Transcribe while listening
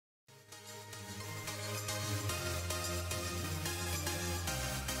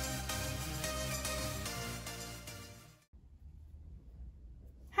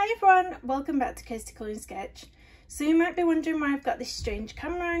everyone, welcome back to Kirsty Colouring Sketch. So you might be wondering why I've got this strange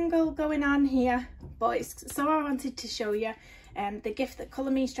camera angle going on here, but it's so I wanted to show you the gift that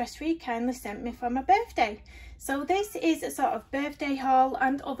Colour Me Stress Free kindly sent me for my birthday. So this is a sort of birthday haul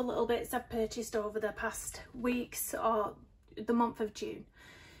and other little bits I've purchased over the past weeks or the month of June.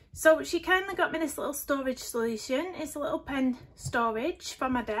 So she kindly got me this little storage solution. It's a little pen storage for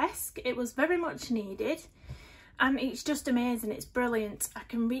my desk. It was very much needed. And it's just amazing, it's brilliant. I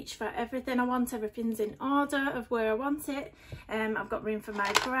can reach for everything I want, everything's in order of where I want it. I've got room for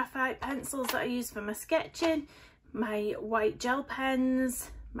my graphite pencils that I use for my sketching, my white gel pens,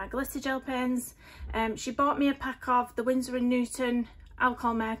 my glitter gel pens. She bought me a pack of the Winsor & Newton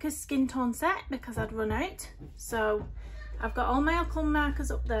alcohol markers skin tone set because I'd run out. So I've got all my alcohol markers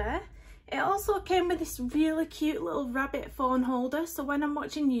up there. It also came with this really cute little rabbit phone holder, so when I'm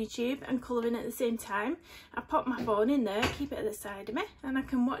watching YouTube and colouring at the same time, I pop my phone in there, keep it at the side of me, and I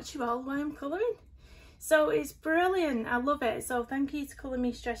can watch you all while I'm colouring. So it's brilliant, I love it. So thank you to Colour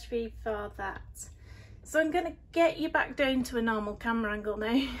Me Stress Free for that. So I'm going to get you back down to a normal camera angle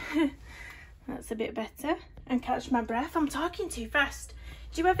now. That's a bit better. And catch my breath. I'm talking too fast.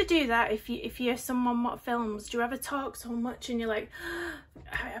 Do you ever do that if you're someone what films? Do you ever talk so much and you're like, oh,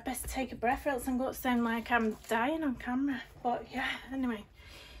 I best take a breath or else I'm going to sound like I'm dying on camera? But yeah, anyway.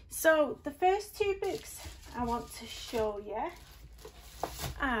 So the first two books I want to show you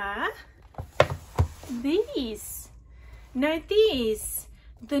are these. Now these,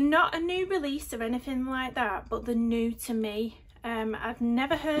 they're not a new release or anything like that, but they're new to me. I've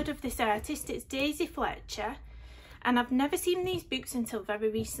never heard of this artist. It's Daisy Fletcher. And I've never seen these books until very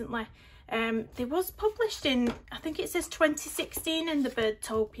recently. They was published in, I think it says 2016 in the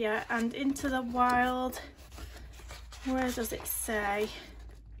Birdtopia, and Into the Wild, where does it say?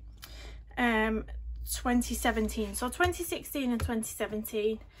 2017, so 2016 and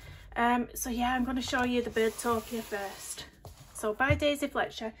 2017. So yeah, I'm going to show you the Birdtopia first. So by Daisy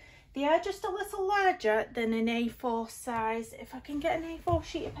Fletcher. They are just a little larger than an A4 size. If I can get an A4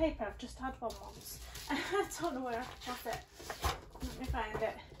 sheet of paper, I've just had one once. I don't know where I put it. Let me find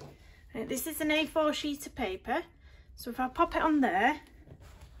it. Right, this is an A4 sheet of paper. So if I pop it on there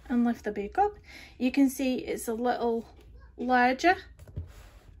and lift the book up, you can see it's a little larger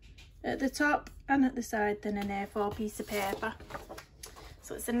at the top and at the side than an A4 piece of paper.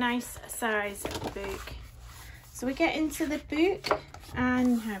 So it's a nice size book. So we get into the book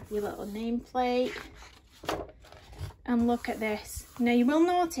and have your little nameplate. And look at this. Now you will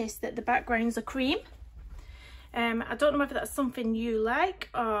notice that the backgrounds are cream. I don't know whether that's something you like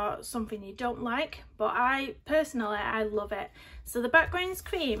or something you don't like, but I personally love it. So the background's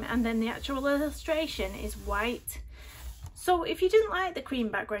cream and then the actual illustration is white. So if you didn't like the cream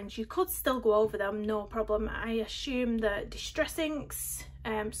backgrounds, you could still go over them, no problem. I assume that distress inks,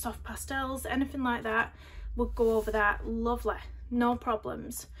 soft pastels, anything like that would go over that lovely, no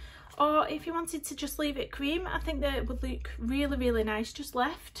problems. Or if you wanted to just leave it cream, I think that it would look really, really nice just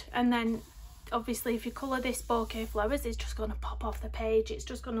left. And then obviously if you colour this bouquet flowers, it's just going to pop off the page. It's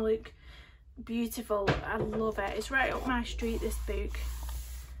just going to look beautiful. I love it. It's right up my street, this book.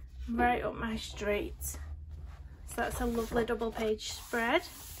 Right up my street. So that's a lovely double page spread.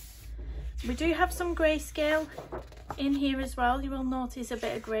 We do have some grayscale in here as well. You will notice a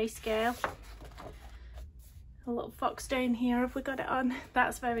bit of grayscale. A little fox down here, have we got it on?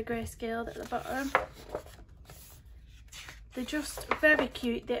 That's very grayscaled at the bottom. They're just very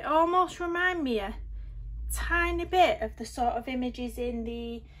cute. They almost remind me a tiny bit of the sort of images in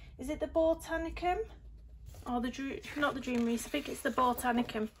the, is it the Botanicum? Or the, not the Dreameries, I think it's the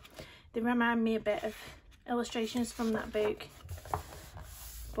Botanicum. They remind me a bit of illustrations from that book.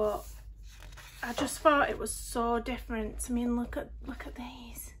 But I just thought it was so different. I mean, look at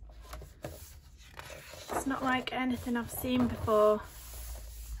these. It's not like anything I've seen before.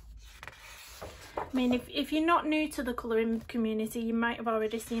 I mean, if you're not new to the colouring community, you might have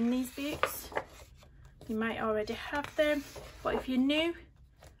already seen these books. You might already have them. But if you're new,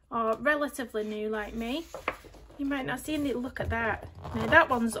 or relatively new like me, you might not have seen it. Look at that. Now that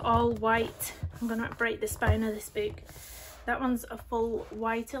one's all white. I'm going to break the spine of this book. That one's a full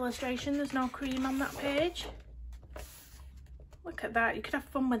white illustration. There's no cream on that page. Look at that. You could have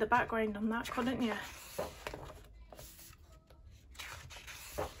fun with the background on that, couldn't you?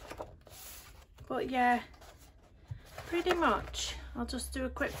 But yeah, pretty much. I'll just do a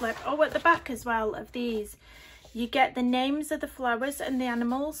quick flip. Oh, at the back as well of these, you get the names of the flowers and the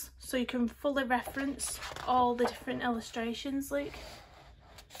animals, so you can fully reference all the different illustrations. Look,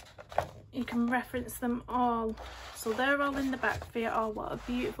 you can reference them all. So they're all in the back for you. Oh, what a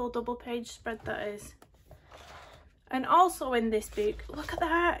beautiful double page spread that is. And also in this book, look at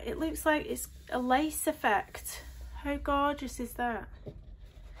that, it looks like it's a lace effect. How gorgeous is that?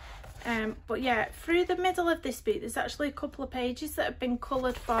 But yeah, through the middle of this book there's actually a couple of pages that have been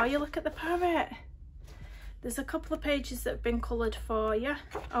coloured for you. Look at the parrot. There's a couple of pages that have been coloured for you.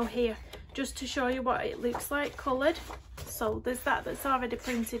 Oh, here, just to show you what it looks like coloured. So there's that that's already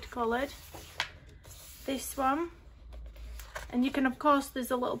printed coloured. This one. And you can, of course,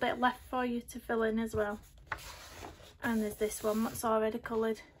 there's a little bit left for you to fill in as well. And there's this one that's already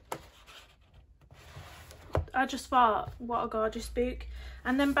coloured. I just thought, what a gorgeous book.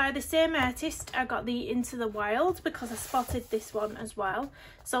 And then by the same artist, I got the Into the Wild because I spotted this one as well.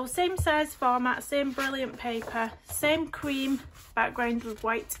 So same size format, same brilliant paper, same cream background with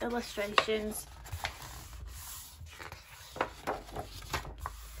white illustrations.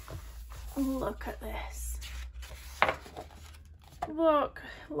 Look at this. Look,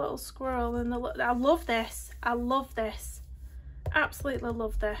 little squirrel in the look. I love this. I love this. Absolutely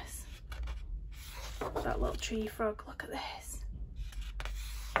love this. That little tree frog. Look at this.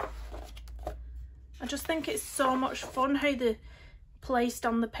 I just think it's so much fun how they're placed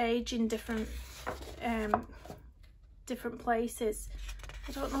on the page in different places.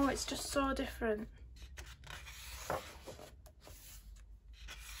 I don't know, it's just so different.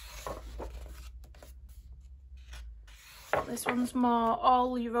 This one's more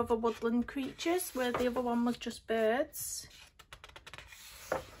all your other woodland creatures, where the other one was just birds.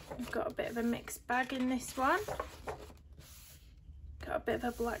 We've got a bit of a mixed bag in this one. Got a bit of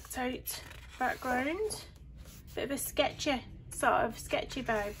a blacked out background. Bit of a sketchy, sort of sketchy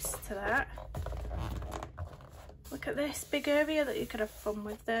vibes to that. Look at this big area that you could have fun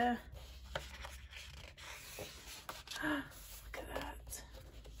with there. Look at that.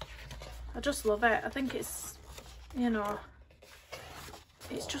 I just love it. I think it's, you know,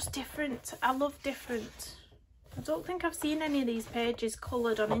 it's just different. I love different. I don't think I've seen any of these pages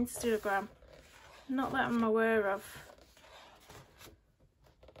coloured on Instagram. Not that I'm aware of.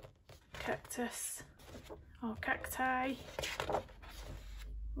 Cactus or cacti.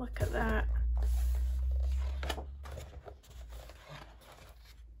 Look at that.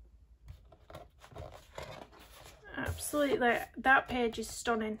 Absolutely, that page is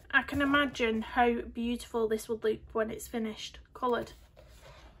stunning. I can imagine how beautiful this would look when it's finished, coloured.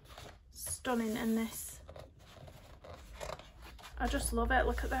 Stunning in this. I just love it.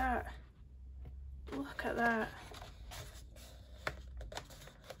 Look at that. Look at that.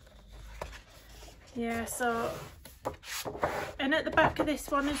 Yeah, so, and at the back of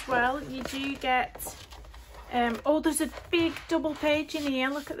this one as well, you do get, oh, there's a big double page in here.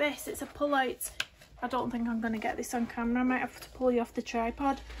 Look at this, it's a pull out. I don't think I'm going to get this on camera. I might have to pull you off the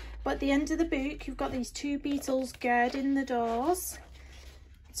tripod. But at the end of the book, you've got these two beetles guarding the doors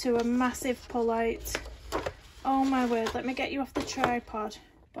to a massive pull out. Oh my word, let me get you off the tripod.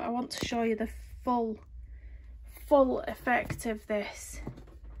 But I want to show you the full effect of this.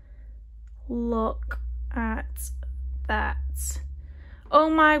 Look at that. Oh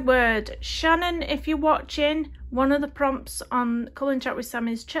my word. Shannon, if you're watching, one of the prompts on Colouring Chat with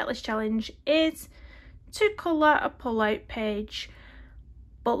Sammy's checklist challenge is to colour a pull-out page.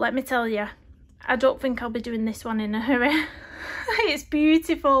 But let me tell you, I don't think I'll be doing this one in a hurry. It's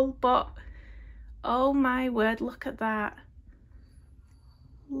beautiful, but oh my word, look at that.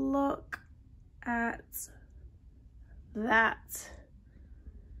 Look at that.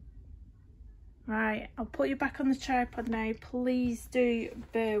 Right, I'll put you back on the tripod now. Please do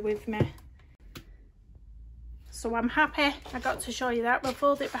bear with me. So I'm happy I got to show you that. We'll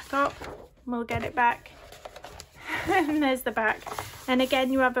fold it back up, we'll get it back. And there's the back. And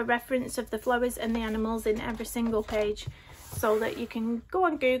again, you have a reference of the flowers and the animals in every single page, so that you can go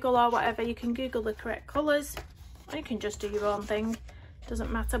on Google or whatever. You can Google the correct colours, or you can just do your own thing.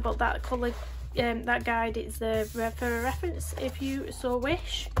 Doesn't matter. But that colour, that guide is there for a reference if you so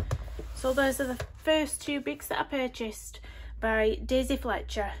wish. So those are the first two books that I purchased by Daisy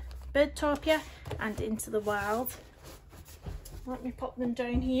Fletcher, Birdtopia and Into the Wild. Let me put them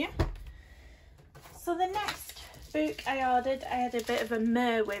down here. So the next book I ordered, I had a bit of a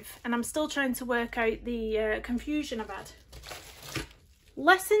mare with, and I'm still trying to work out the confusion I've had.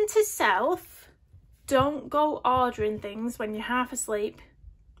 Lesson to self: don't go ordering things when you're half asleep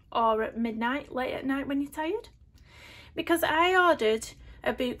or at midnight, late at night when you're tired. Because I ordered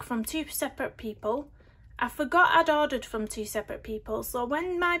a book from two separate people. I forgot I'd ordered from two separate people, so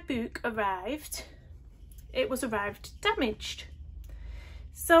when my book arrived, it was arrived damaged.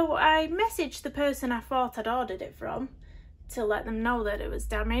 So I messaged the person I thought I'd ordered it from to let them know that it was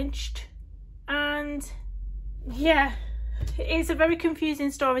damaged. And yeah, it's a very confusing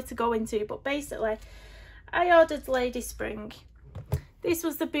story to go into, but basically I ordered Lady Spring. This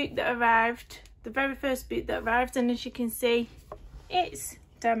was the book that arrived, the very first book that arrived, and as you can see, it's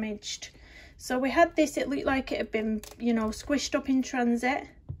damaged. So we had this, it looked like it had been, you know, squished up in transit.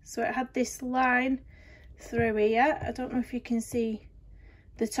 So it had this line through here. I don't know if you can see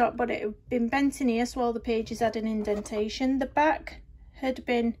the top, but it had been bent in here, so all the pages had an indentation. The back had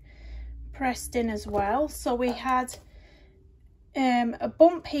been pressed in as well. So we had a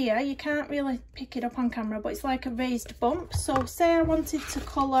bump here. You can't really pick it up on camera, but it's like a raised bump. So say I wanted to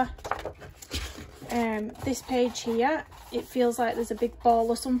colour this page here, it feels like there's a big ball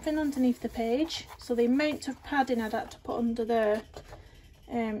or something underneath the page. So the amount of padding I'd had to put under there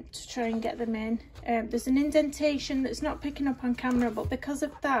to try and get them in. There's an indentation that's not picking up on camera, but because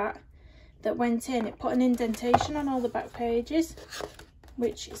of that went in, it put an indentation on all the back pages,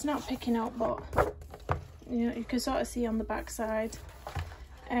 which it's not picking up, but you know, you can sort of see on the back side.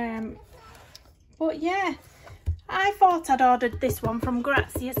 But yeah, I thought I'd ordered this one from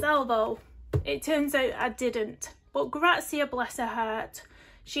Grazia Salvo. It turns out I didn't, but Grazia, bless her heart,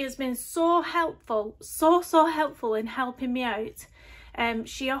 she has been so helpful, so helpful in helping me out.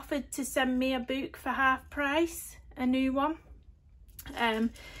 She offered to send me a book for half price, a new one.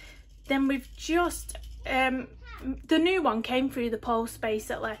 Then we've just, the new one came through the post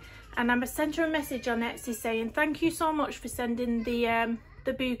basically, and I sent her a message on Etsy saying, thank you so much for sending the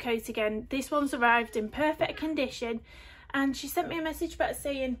book out again. This one's arrived in perfect condition. And she sent me a message back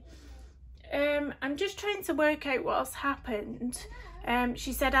saying, I'm just trying to work out what's happened.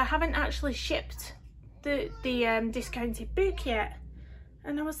 She said, I haven't actually shipped the discounted book yet.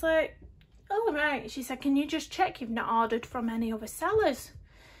 And I was like, oh right. She said, can you just check you've not ordered from any other sellers?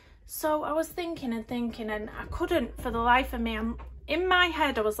 So I was thinking and I couldn't for the life of me. In my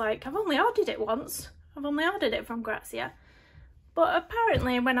head I was like, I've only ordered it once. I've only ordered it from Grazia. But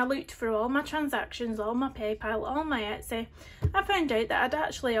apparently when I looked through all my transactions, all my PayPal, all my Etsy, I found out that I'd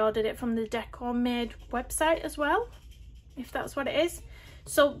actually ordered it from the Decor Made website as well, if that's what it is.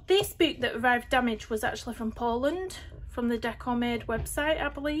 So this book that arrived damaged was actually from Poland, from the Decor Made website, I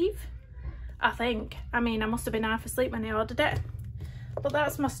believe. I think. I mean, I must have been half asleep when I ordered it. But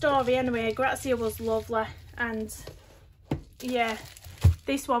that's my story anyway. Grazia was lovely, and yeah,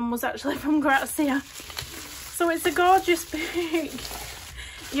 this one was actually from Grazia. So it's a gorgeous book.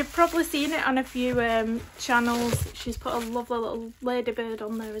 You've probably seen it on a few channels. She's put a lovely little ladybird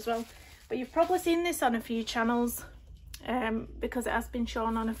on there as well. But you've probably seen this on a few channels because it has been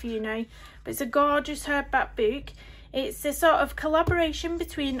shown on a few now. But it's a gorgeous hardback book. It's a sort of collaboration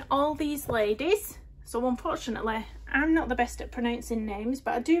between all these ladies. So unfortunately, I'm not the best at pronouncing names,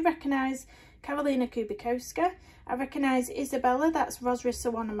 but I do recognise Karolina Kubikowska. I recognise Isabella, that's Rosary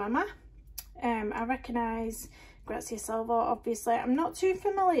Sawanamama. I recognise Grazia Salvo, obviously. I'm not too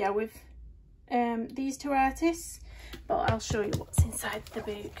familiar with these two artists, but I'll show you what's inside the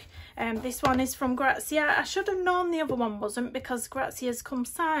book. This one is from Grazia. I should have known the other one wasn't, because Grazia's come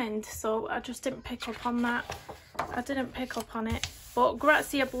signed, so I just didn't pick up on that. I didn't pick up on it. But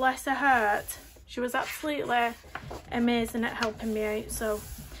Grazia, bless her heart, she was absolutely amazing at helping me out.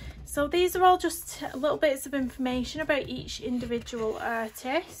 So these are all just little bits of information about each individual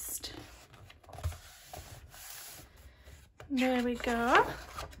artist. There we go.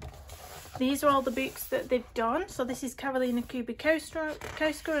 These are all the books that they've done. So this is Karolina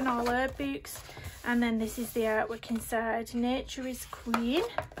Kubikowska and all her books. And then this is the artwork inside. Nature is Queen,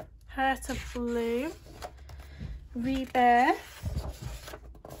 Heart of Blue, Rebirth.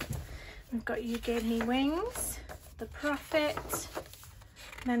 We've got You Gave Me Wings, The Prophet.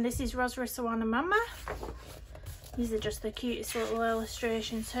 And then this is Rosary Sawanamama. These are just the cutest little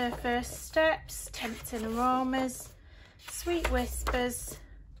illustrations. Her First Steps, Tempting Aromas, Sweet Whispers,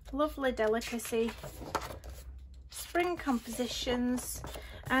 Lovely Delicacy, Spring Compositions.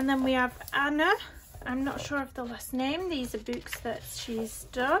 And then we have Anna. I'm not sure of the last name. These are books that she's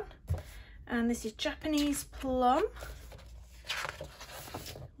done. And this is Japanese Plum.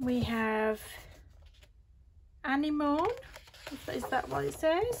 We have Anemone. Is that what it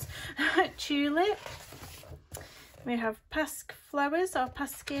says? Tulip. We have Pasque Flowers or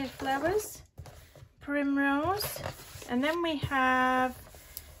Pasque Flowers. Primrose. And then we have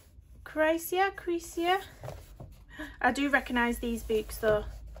Chrysia. I do recognise these books though.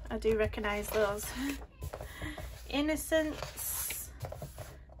 I do recognise those. Innocence,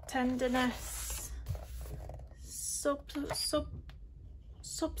 Tenderness, Subsole,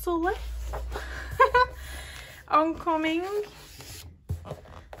 Oncoming.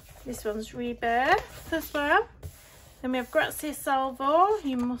 This one's Rebirth as well. Then we have Grazia Salvo.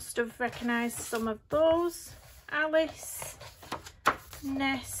 You must have recognised some of those. Alice,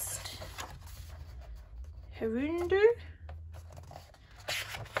 Nest, Hirundu.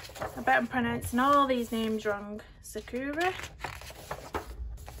 I bet I'm pronouncing all these names wrong. Sakura,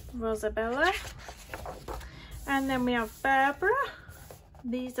 Rosabella, and then we have Barbara.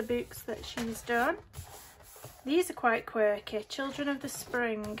 These are books that she's done. These are quite quirky. Children of the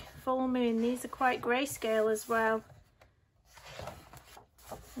Spring, Full Moon. These are quite grayscale as well.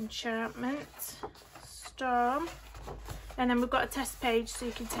 Enchantment, Storm. And then we've got a test page so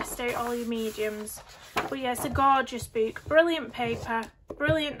you can test out all your mediums. But yeah, it's a gorgeous book. Brilliant paper.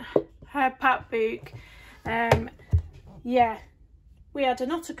 Brilliant hardback book. Yeah, we had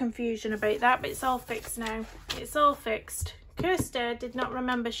an utter confusion about that, but it's all fixed now. It's all fixed. Kirsty did not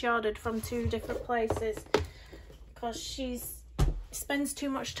remember she ordered from 2 different places because she spends too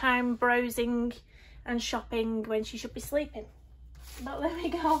much time browsing and shopping when she should be sleeping. But there we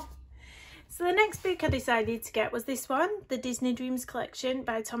go. So the next book I decided to get was this one, the Disney Dreams Collection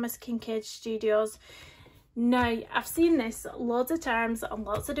by Thomas Kincaid Studios. Now, I've seen this loads of times on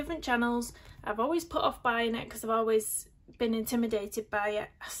lots of different channels. I've always put off buying it because I've always been intimidated by it.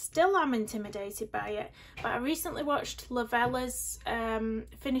 I still am intimidated by it. But I recently watched Lavella's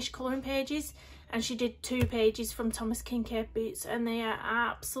finished colouring pages, and she did 2 pages from Thomas Kincaid books, and they are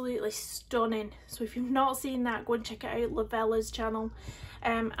absolutely stunning. So if you've not seen that, go and check it out, Lavella's channel.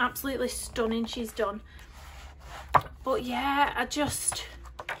 Absolutely stunning she's done. But yeah, I just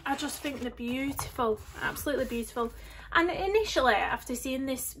think they're beautiful, absolutely beautiful. And initially, after seeing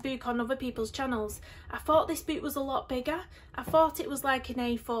this book on other people's channels, I thought this book was a lot bigger. I thought it was like an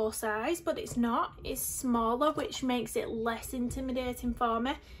A4 size, but it's not. It's smaller, which makes it less intimidating for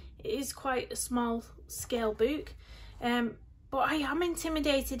me. It is quite a small scale book, but I am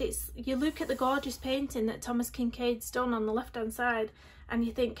intimidated. You look at the gorgeous painting that Thomas Kincaid's done on the left hand side, and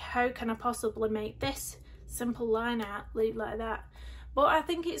you think, how can I possibly make this simple line art look like that? But I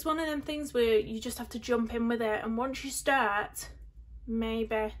think it's one of them things where you just have to jump in with it, and once you start,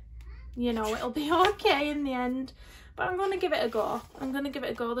 maybe, you know, it'll be okay in the end. But I'm going to give it a go. I'm going to give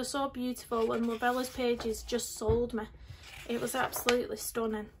it a go. They're so beautiful, and Lavella's pages just sold me. It was absolutely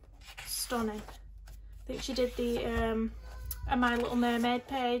stunning. Stunning. I think she did the a My Little Mermaid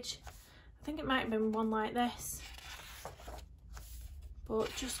page. I think it might have been one like this.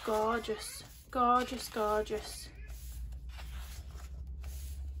 But just gorgeous. Gorgeous, gorgeous.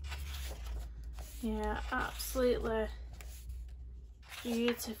 Yeah, absolutely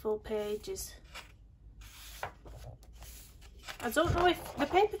beautiful pages. I don't know if the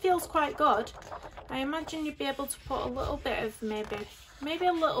paper feels quite good. I imagine you'd be able to put a little bit of maybe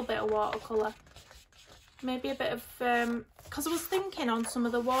a little bit of watercolour. Maybe a bit of, because I was thinking on some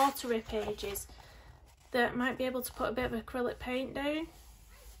of the watery pages that I might be able to put a bit of acrylic paint down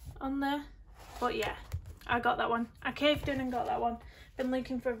on there. But yeah, I got that one. I caved in and got that one. Been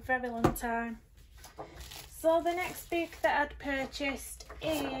looking for a very long time. So the next book that I'd purchased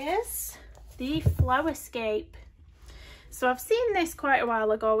is the Flowerscape. So I've seen this quite a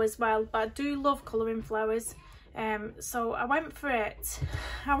while ago as well, but I do love colouring flowers. So I went for it.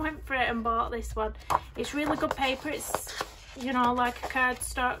 And bought this one. It's really good paper. It's, you know, like a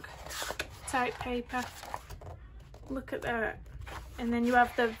cardstock type paper. Look at that. And then you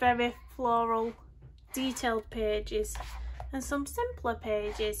have the very floral detailed pages and some simpler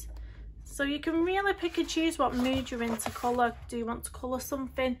pages. So you can really pick and choose what mood you're in to colour. Do you want to colour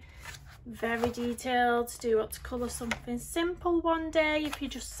something very detailed? Do you want to colour something simple one day? If you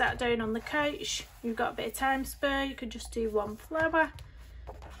just sat down on the couch, you've got a bit of time spare, you could just do one flower.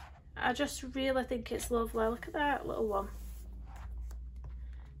 I just really think it's lovely. Look at that little one.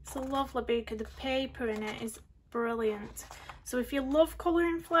 It's a lovely book, and the paper in it is brilliant. So if you love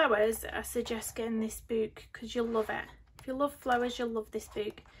colouring flowers, I suggest getting this book because you'll love it. If you love flowers, you'll love this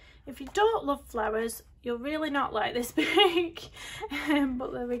book. If you don't love flowers, you'll really not like this book.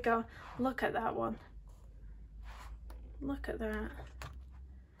 But there we go. Look at that one. Look at that.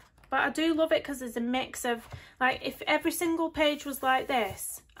 But I do love it because there's a mix of, like, if every single page was like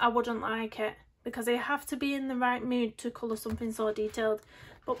this, I wouldn't like it, because I have to be in the right mood to colour something so detailed.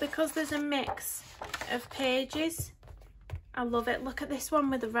 But because there's a mix of pages, I love it. Look at this one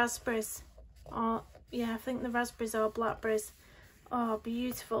with the raspberries. Oh, yeah, I think the raspberries are blackberries. Oh,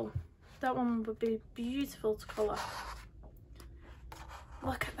 beautiful. That one would be beautiful to colour.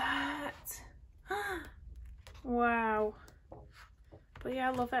 Look at that. Wow. But yeah,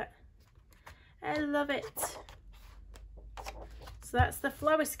 I love it. I love it. So that's the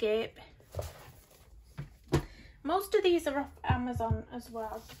Flowerscape. Most of these are off Amazon as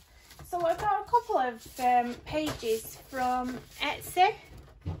well. So I've got a couple of pages from Etsy.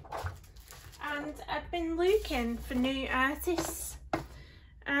 And I've been looking for new artists.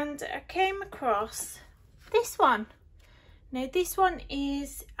 And I came across this one. Now this one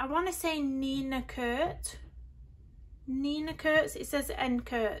is, I want to say Nina Kurtz. Nina Kurtz, it says N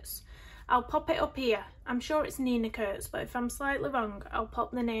Kurtz. I'll pop it up here. I'm sure it's Nina Kurtz, but if I'm slightly wrong, I'll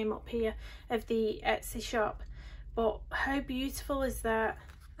pop the name up here of the Etsy shop. But how beautiful is that?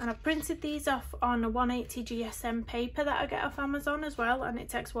 And I've printed these off on a 180 GSM paper that I get off Amazon as well, and it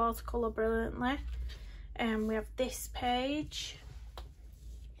takes watercolour brilliantly. And we have this page.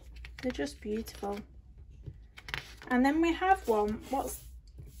 They're just beautiful. And then we have one, what's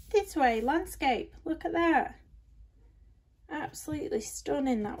this way? Landscape. Look at that. Absolutely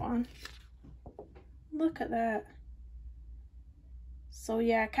stunning, that one. Look at that. So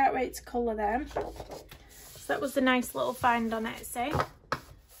yeah, I can't wait to colour them. So that was a nice little find on Etsy.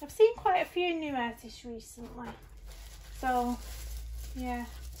 I've seen quite a few new artists recently. So yeah,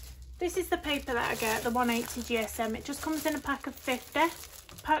 this is the paper that I get, the 180 GSM. It just comes in a pack of 50,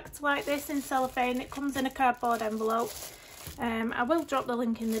 packed like this in cellophane. It comes in a cardboard envelope. I will drop the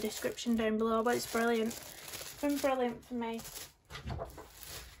link in the description down below, but it's brilliant. It's been brilliant for me.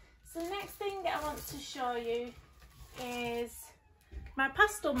 So the next thing I want to show you is my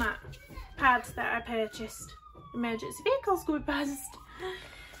pastel mat pad that I purchased. Emergency vehicles go past.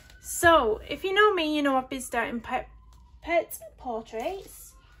 So if you know me, you know I've been starting pet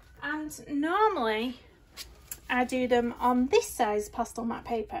portraits, and normally I do them on this size pastel mat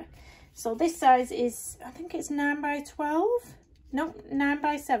paper. So this size is, I think it's 9 by 12, no, 9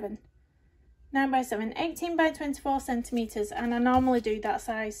 by 7, 9 by 7, 18 by 24 centimeters, and I normally do that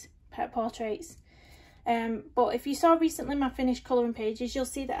size pet portraits. But if you saw recently my finished colouring pages, you'll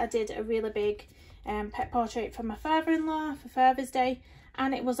see that I did a really big pet portrait for my father-in-law for Father's Day,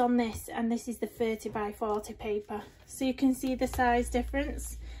 and it was on this, and this is the 30 by 40 paper. So you can see the size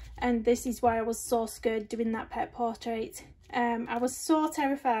difference, and this is why I was so scared doing that pet portrait. I was so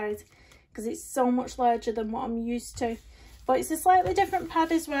terrified because it's so much larger than what I'm used to, but it's a slightly different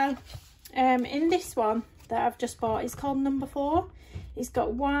pad as well. In this one that I've just bought, it's called number 4. It's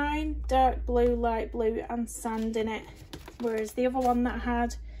got wine, dark blue, light blue and sand in it, whereas the other one that I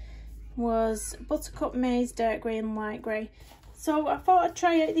had was buttercup, maize, dark grey and light grey. So I thought I'd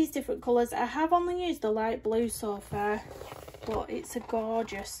try out these different colours. I have only used the light blue so far, but it's a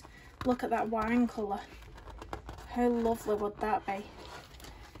gorgeous, look at that wine colour. How lovely would that be?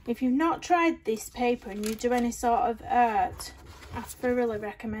 If you've not tried this paper and you do any sort of art, I thoroughly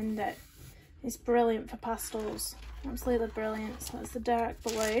recommend it. It's brilliant for pastels, absolutely brilliant. So that's the dark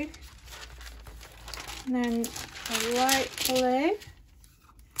blue, and then the light blue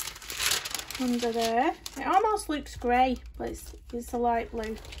under there. It almost looks grey, but it's a light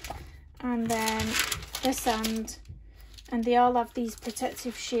blue, and then the sand. And they all have these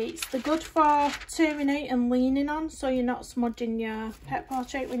protective sheets. They're good for turning out and leaning on, so you're not smudging your pet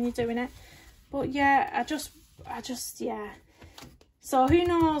portrait when you're doing it. But yeah, I just yeah. So who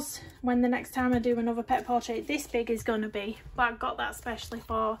knows when the next time I do another pet portrait this big is going to be. But I got that especially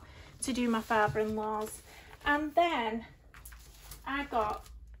to do my father-in-law's. And then I got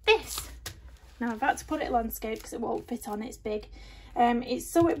this. Now I've had to put it landscape because it won't fit on, it's big. It's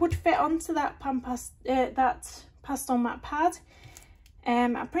so it would fit onto that pastel mat pad.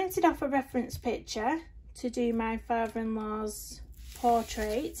 I printed off a reference picture to do my father-in-law's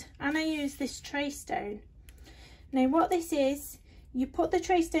portrait, and I used this trace down. Now what this is, you put the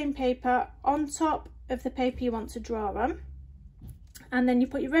trace down paper on top of the paper you want to draw on, and then you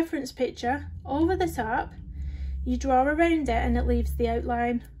put your reference picture over the top, you draw around it, and it leaves the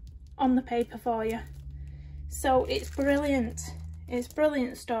outline on the paper for you. So it's brilliant, it's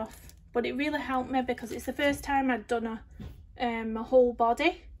brilliant stuff. But it really helped me because it's the first time I'd done a whole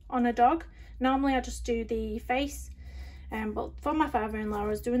body on a dog. Normally I just do the face, but for my father-in-law I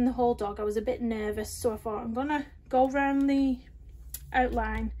was doing the whole dog. I was a bit nervous, so I thought I'm gonna go around the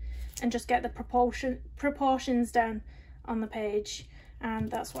outline and just get the proportions down on the page,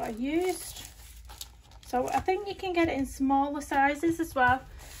 and that's what I used. So I think you can get it in smaller sizes as well,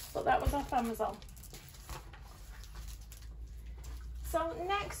 but that was off Amazon. So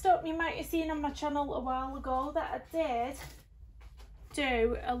next up, you might have seen on my channel a while ago that I did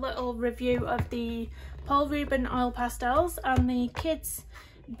do a little review of the Paul Rubin oil pastels and the Kids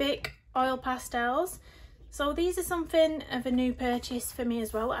Bic oil pastels. So these are something of a new purchase for me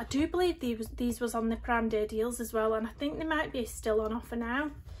as well. I do believe these was on the Prime Day deals as well, and I think they might be still on offer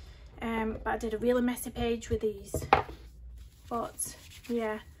now. But I did a really messy page with these. But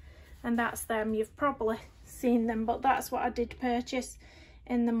yeah, and that's them. You've probably seen them, but that's what I did purchase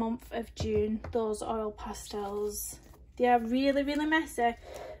in the month of June, those oil pastels. They are really, really messy,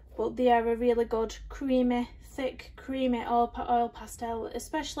 but they are a really good creamy thick creamy oil pastel,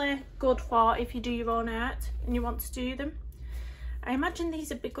 especially good for if you do your own art and you want to do them. I imagine these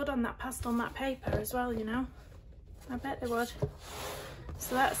would be good on that pastel matte paper as well, you know. I bet they would.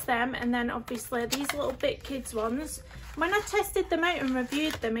 So that's them, and then obviously these little Bit Kids ones. When I tested them out and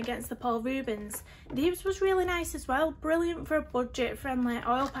reviewed them against the Paul Rubens, these was really nice as well. Brilliant for a budget friendly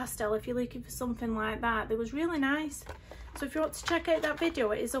oil pastel if you're looking for something like that. They was really nice. So if you want to check out that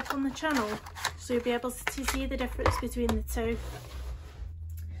video, it is up on the channel, so you'll be able to see the difference between the two.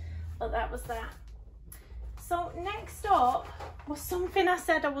 But that was that. So next up was something I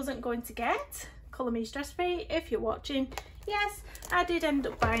said I wasn't going to get. Colour Me Stress Free, if you're watching. Yes, I did end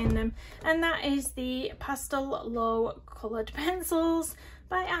up buying them, and that is the Pastel Low Coloured Pencils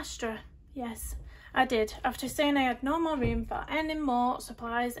by Astra. Yes, I did. After saying I had no more room for any more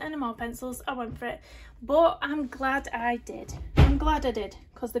supplies, any more pencils, I went for it. But I'm glad I did. I'm glad I did,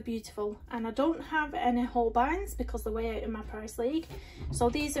 because they're beautiful. And I don't have any whole binds because they're way out in my price league. So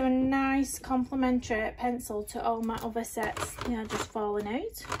these are a nice complementary pencil to all my other sets. They are just falling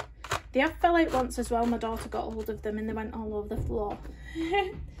out. They have fell out once as well. My daughter got hold of them and they went all over the floor.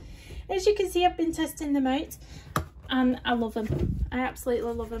 As you can see, I've been testing them out and I love them. I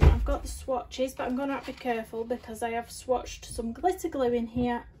absolutely love them. I've got the swatches, but I'm going to have to be careful because I have swatched some glitter glue in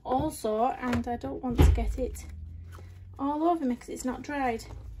here also, and I don't want to get it all over me because it's not dried.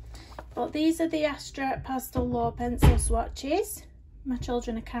 But these are the Astra Pastel Low Pencil swatches. My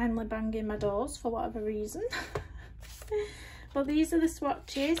children are kindly banging my doors for whatever reason. But these are the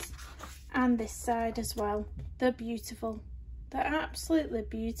swatches, and this side as well. They're beautiful. They're absolutely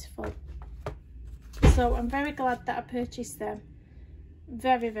beautiful. So I'm very glad that I purchased them.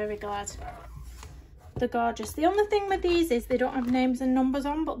 Very, very glad. They're gorgeous. The only thing with these is they don't have names and numbers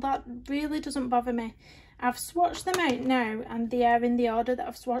on, but that really doesn't bother me. I've swatched them out now, and they are in the order that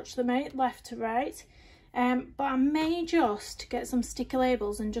I've swatched them out, left to right. But I may just get some sticker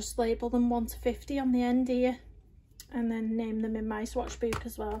labels and just label them 1 to 50 on the end here, and then name them in my swatch book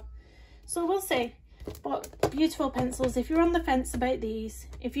as well. So we'll see. But beautiful pencils. If you're on the fence about these,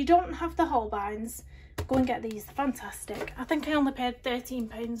 if you don't have the whole binds, go and get these. They're fantastic. I think I only paid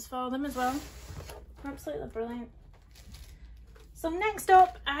 £13 for them as well. Absolutely brilliant. So next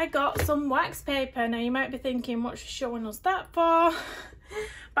up, I got some wax paper. Now you might be thinking, what's she showing us that for?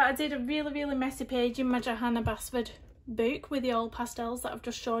 But I did a really, really messy page in my Johanna Basford book with the old pastels that I've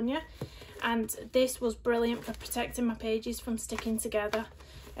just shown you. And this was brilliant for protecting my pages from sticking together.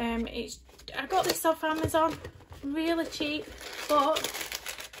 I got this off Amazon, really cheap, but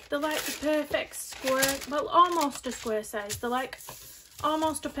they're like the perfect square, well, almost a square size. They're like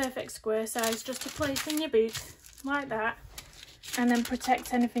almost a perfect square size just to place in your book like that, and then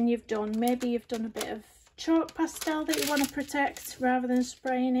protect anything you've done. Maybe you've done a bit of chalk pastel that you want to protect rather than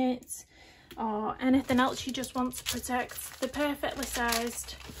spraying it, or anything else you just want to protect. They're perfectly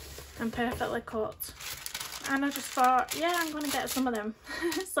sized and perfectly cut, and I just thought, yeah, I'm going to get some of them.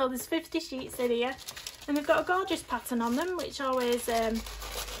 So there's 50 sheets in here, and they've got a gorgeous pattern on them, which always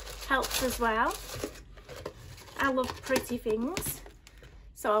helps as well. I love pretty things,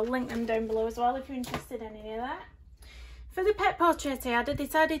 so I'll link them down below as well if you're interested in any of that. For the pet portrait I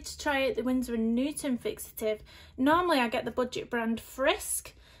decided to try out the Winsor & Newton fixative. Normally I get the budget brand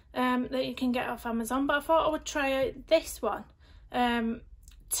Frisk that you can get off Amazon, but I thought I would try out this one.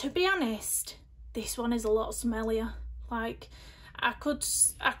 To be honest, this one is a lot smellier. Like, I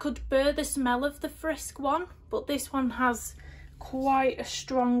could bear the smell of the Frisk one, but this one has quite a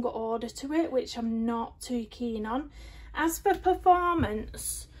strong odour to it, which I'm not too keen on. As for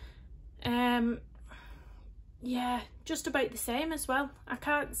performance, yeah, just about the same as well. I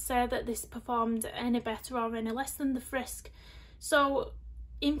can't say that this performed any better or any less than the Frisk. So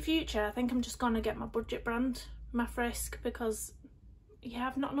in future, I think I'm just going to get my budget brand, my Frisk, because yeah,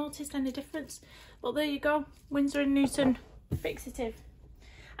 I've not noticed any difference. But there you go, Winsor & Newton fixative.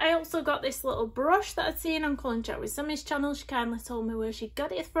 I also got this little brush that I'd seen on Colour and Chat with Sammy's channel. She kindly told me where she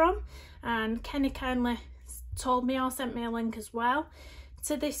got it from, and Kenny kindly told me or sent me a link as well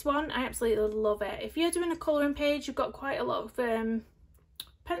to this one. I absolutely love it. If you're doing a colouring page, you've got quite a lot of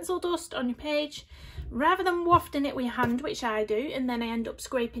pencil dust on your page, rather than wafting it with your hand, which I do, and then I end up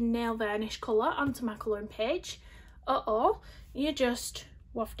scraping nail varnish colour onto my colouring page, you just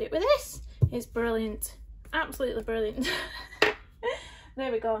waft it with this. It's brilliant, absolutely brilliant.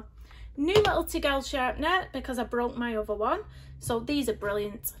 There we go. New little Tigel sharpener because I broke my other one. So these are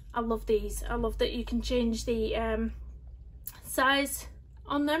brilliant. I love these. I love that you can change the size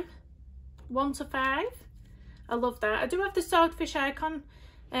on them, 1 to 5. I love that. I do have the Swordfish Icon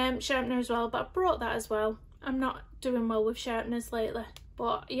sharpener as well, but I brought that as well. I'm not doing well with sharpeners lately,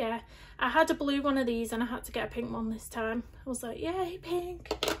 But yeah, I had a blue one of these and I had to get a pink one this time. I was like, yay,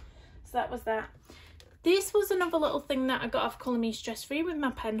 pink. So that was that. This was another little thing that I got off Colour Me Stress Free with my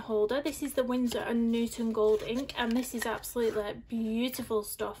pen holder. This is the Winsor & Newton Gold ink, and this is absolutely beautiful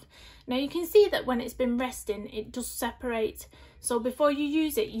stuff. Now you can see that when it's been resting, it does separate. So before you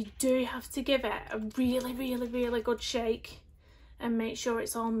use it, you do have to give it a really good shake and make sure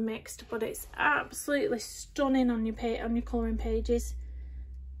it's all mixed. But it's absolutely stunning on your colouring pages.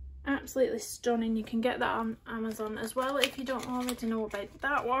 Absolutely stunning. You can get that on Amazon as well if you don't already know about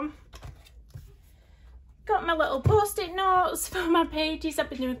that one. Got my little post-it notes for my pages.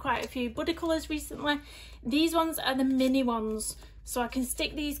 I've been doing quite a few buddy colours recently. These ones are the mini ones, so I can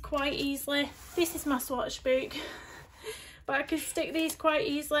stick these quite easily. This is my swatch book, but I can stick these quite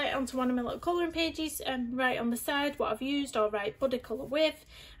easily onto one of my little colouring pages and write on the side what I've used or write buddy colour with.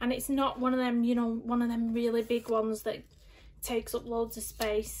 And it's not one of them, you know, one of them really big ones that takes up loads of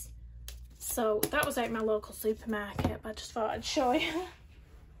space. So that was at my local supermarket, but I just thought I'd show you.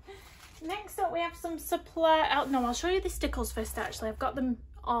 Next up we have some supply. No, I'll show you the stickles first actually. I've got them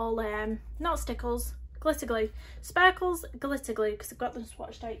all, not stickles, glitter glue. Sparkles, glitter glue, because I've got them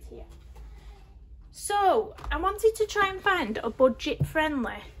swatched out here. So I wanted to try and find a budget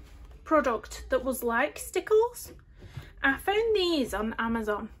friendly product that was like stickles. I found these on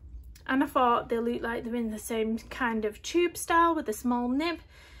Amazon and I thought they look like they're in the same kind of tube style with a small nib,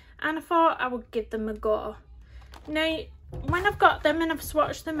 and I thought I would give them a go. Now when I've got them and I've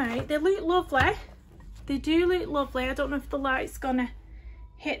swatched them out, they look lovely. They do look lovely. I don't know if the light's gonna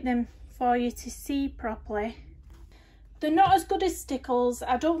hit them for you to see properly. They're not as good as Stickles.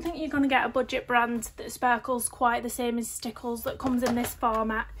 I don't think you're gonna get a budget brand that sparkles quite the same as Stickles that comes in this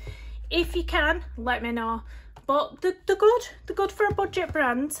format. If you can, let me know. But they're good. They're good for a budget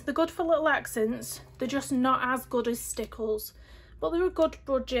brand. They're good for little accents. They're just not as good as Stickles. But they're a good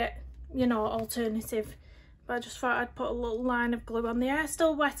budget, you know, alternative. But I just thought I'd put a little line of glue on. They are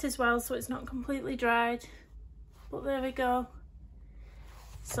still wet as well, so it's not completely dried. But there we go.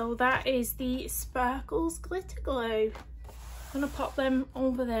 So that is the Sparkles Glitter Glue. I'm going to pop them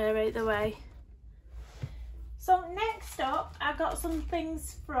over there out the way. So next up, I got some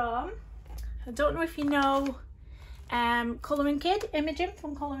things from, I don't know if you know Colouring Kid, Imogen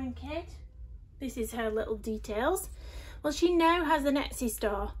from Colouring Kid. This is her little details. Well, she now has an Etsy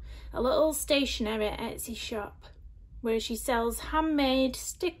store, a little stationery Etsy shop where she sells handmade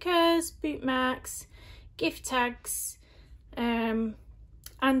stickers, bookmarks, gift tags, and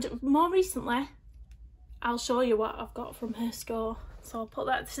more recently I'll show you what I've got from her store, so I'll put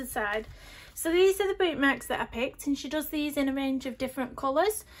that to the side. So these are the bookmarks that I picked, and she does these in a range of different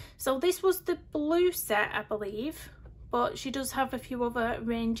colours. So this was the blue set, I believe, but she does have a few other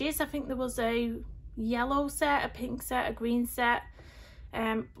ranges. I think there was a yellow set, a pink set, a green set,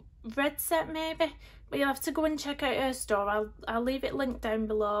 red set maybe, but you'll have to go and check out her store. I'll leave it linked down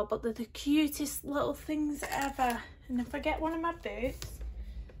below. But they're the cutest little things ever. And if I get one of my books,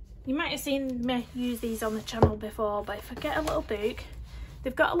 you might have seen me use these on the channel before, but if I get a little book,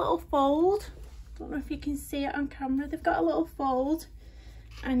 they've got a little fold. Don't know if you can see it on camera. They've got a little fold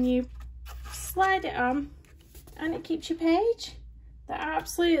and you slide it on and it keeps your page. They're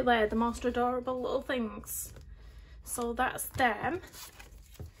absolutely the most adorable little things. So that's them.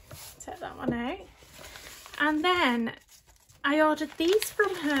 Take that one out. And then I ordered these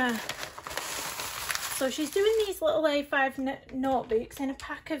from her. So she's doing these little A5 notebooks in a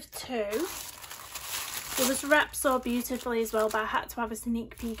pack of 2. It was wrapped so beautifully as well, but I had to have a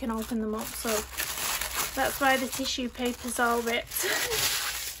sneak peek and open them up, so that's why the tissue paper's all ripped.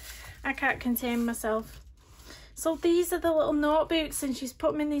 I can't contain myself. So these are the little notebooks, and she's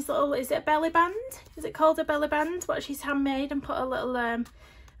put them in these little, is it a belly band? Is it called a belly band? What she's handmade and put a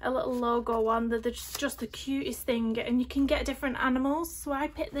little logo on. They're just the cutest thing, and you can get different animals. So I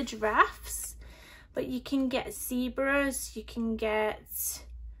picked the giraffes, but you can get zebras, you can get,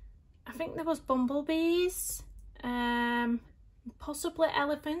 I think there was bumblebees, possibly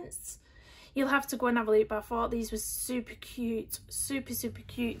elephants. You'll have to go and have a look, but I thought these were super cute, super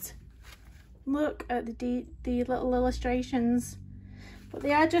cute. Look at the little illustrations. But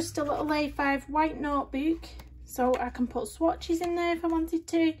they are just a little A5 white notebook, so I can put swatches in there if I wanted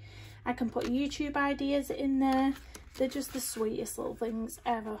to. I can put YouTube ideas in there. They're just the sweetest little things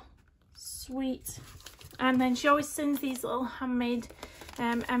ever. Sweet. And then she always sends these little handmade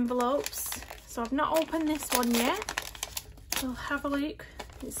envelopes. So I've not opened this one yet. So have a look.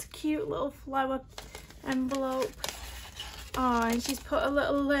 It's a cute little flower envelope. Oh, and she's put a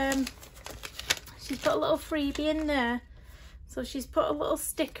little freebie in there. So she's put a little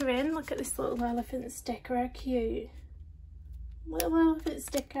sticker in. Look at this little elephant sticker, how cute. little elephant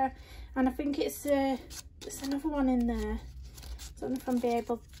sticker, and I think it's another one in there. I don't know if I'm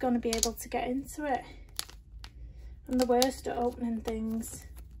going to be able to get into it. I'm the worst at opening things.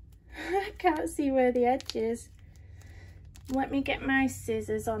 I can't see where the edge is. Let me get my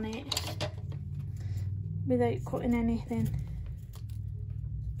scissors on it without cutting anything.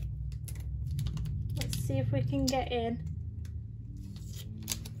 Let's see if we can get in.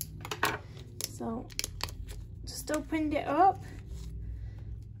 So, just opened it up.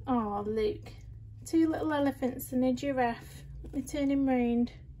 Oh, look. 2 little elephants and a giraffe. Let me turn him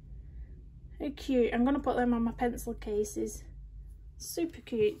round. How cute. I'm going to put them on my pencil cases. Super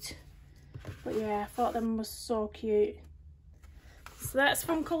cute. But yeah, I thought them was so cute. So that's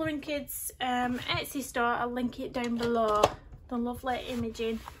from Colouring Kids Etsy store. I'll link it down below. The lovely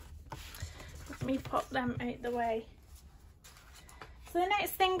imaging. Let me pop them out the way. So the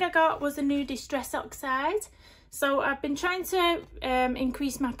next thing I got was a new Distress Oxide. So I've been trying to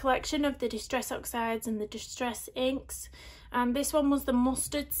increase my collection of the Distress Oxides and the Distress inks. And this one was the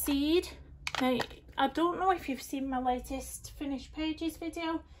Mustard Seed. Now, I don't know if you've seen my latest finished pages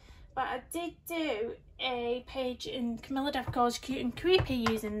video, but I did do a page in Camilla Defco's Cute and Creepy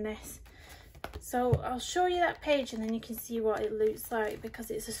using this. So I'll show you that page and then you can see what it looks like, because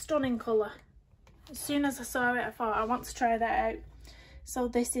it's a stunning colour. As soon as I saw it, I thought I want to try that out. So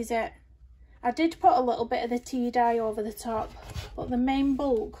this is it. I did put a little bit of the tea dye over the top, but the main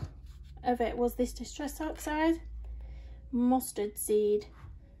bulk of it was this Distress Oxide Mustard Seed.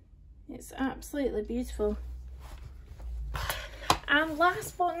 It's absolutely beautiful. And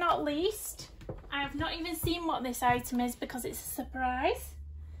last but not least, I have not even seen what this item is because it's a surprise.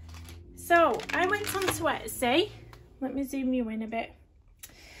 So I went onto Etsy. Let me zoom you in a bit.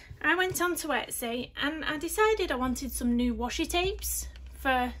 I went onto Etsy and I decided I wanted some new washi tapes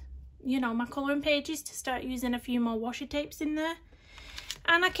for, you know, my colouring pages, to start using a few more washi tapes in there.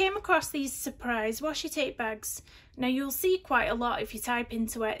 And I came across these surprise washi tape bags. Now you'll see quite a lot if you type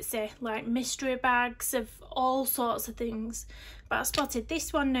into Etsy, like mystery bags of all sorts of things. But I spotted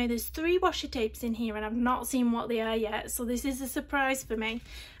this one. Now there's 3 washi tapes in here and I've not seen what they are yet. So this is a surprise for me.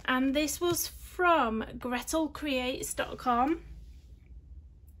 And this was from gretelcreates.com.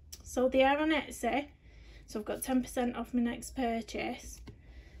 So they are on Etsy. So I've got 10% off my next purchase.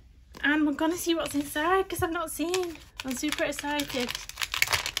 And we're going to see what's inside because I've not seen. I'm super excited.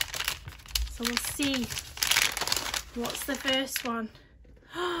 So we'll see. What's the first one?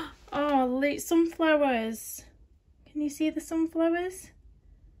 Oh, look, sunflowers. Can you see the sunflowers?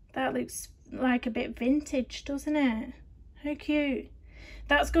 That looks like a bit vintage, doesn't it? How cute.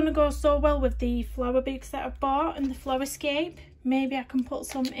 That's going to go so well with the flower books that I've bought and the flowerscape. Maybe I can put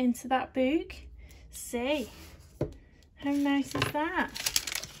some into that book. See. How nice is that?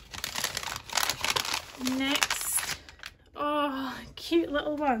 Next. Oh, cute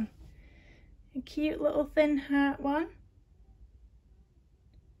little one. A cute little thin heart one.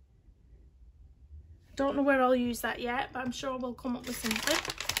 Don't know where I'll use that yet, but I'm sure we'll come up with something.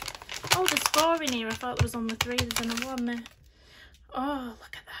 Oh, there's 4 in here. I thought there was only 3. There's another one there. Oh,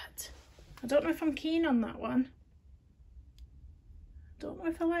 look at that. I don't know if I'm keen on that one. Don't know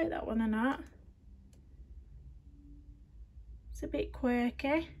if I like that one or not. It's a bit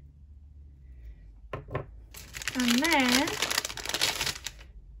quirky. And then,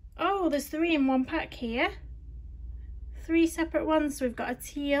 oh, there's 3 in one pack here. 3 separate ones. So we've got a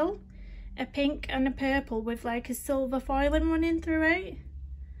teal, a pink and a purple with like a silver foiling running throughout.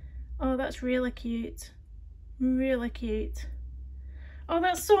 Oh, that's really cute. Really cute. Oh,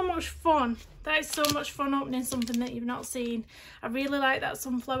 that's so much fun. That is so much fun opening something that you've not seen. I really like that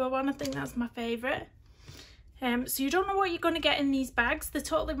sunflower one. I think that's my favourite. So you don't know what you're going to get in these bags. They're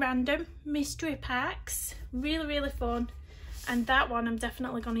totally random. Mystery packs. Really, really fun. And that one I'm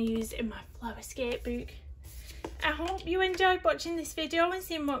definitely going to use in my flowerscape book. I hope you enjoyed watching this video and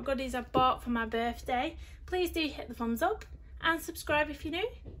seeing what goodies I bought for my birthday. Please do hit the thumbs up and subscribe if you're new.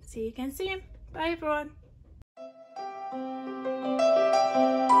 See you again soon. Bye everyone.